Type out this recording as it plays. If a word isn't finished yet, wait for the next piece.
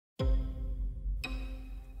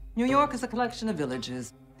New York is a collection of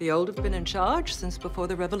villages. The old have been in charge since before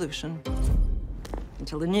the Revolution,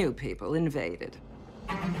 until the new people invaded.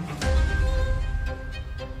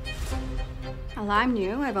 Well, I'm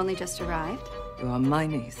new. I've only just arrived. You are my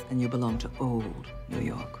niece, and you belong to old New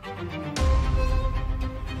York.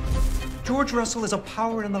 George Russell is a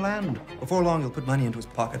power in the land. Before long, he'll put money into his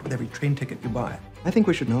pocket with every train ticket you buy. I think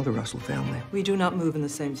we should know the Russell family. We do not move in the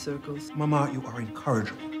same circles. Mama, you are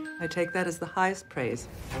incorrigible. I take that as the highest praise.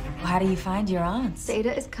 How do you find your aunts?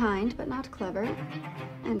 Ada is kind, but not clever.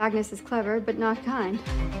 And Agnes is clever, but not kind.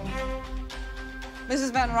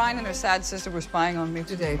 Mrs. Van Ryn and her sad sister were spying on me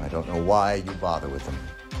today. I don't know why you bother with them.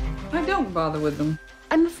 I don't bother with them.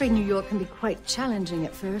 I'm afraid New York can be quite challenging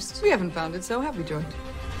at first. We haven't found it so, have we, George?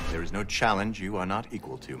 There is no challenge you are not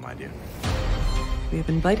equal to, my dear. We have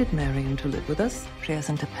invited Marion to live with us. She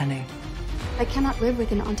hasn't a penny. I cannot live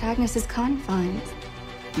within Aunt Agnes's confines.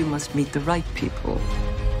 You must meet the right people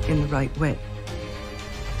in the right way.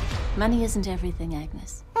 Money isn't everything,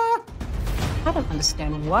 Agnes. I don't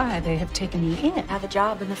understand why they have taken you in. I have a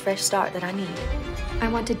job and the fresh start that I need. I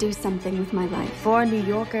want to do something with my life. For a New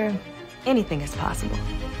Yorker, anything is possible.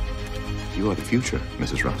 You are the future,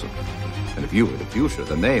 Mrs. Russell. And if you are the future,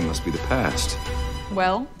 then they must be the past.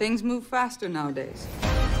 Well, things move faster nowadays.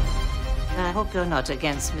 I hope you're not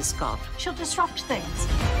against Miss Scott. She'll disrupt things.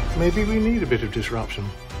 Maybe we need a bit of disruption.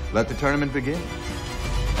 Let the tournament begin.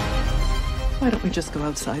 Why don't we just go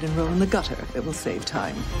outside and roll in the gutter? It will save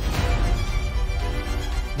time.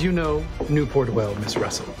 Do you know Newport well, Miss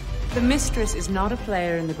Russell? The mistress is not a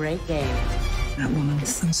player in the great game. That woman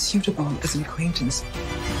is unsuitable as an acquaintance.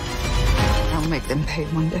 I'll make them pay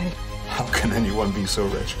one day. How can anyone be so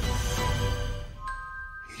rich?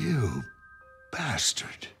 You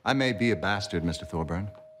bastard. I may be a bastard, Mr. Thorburn,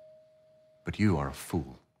 but you are a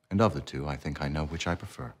fool. And of the two, I think I know which I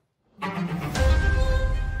prefer.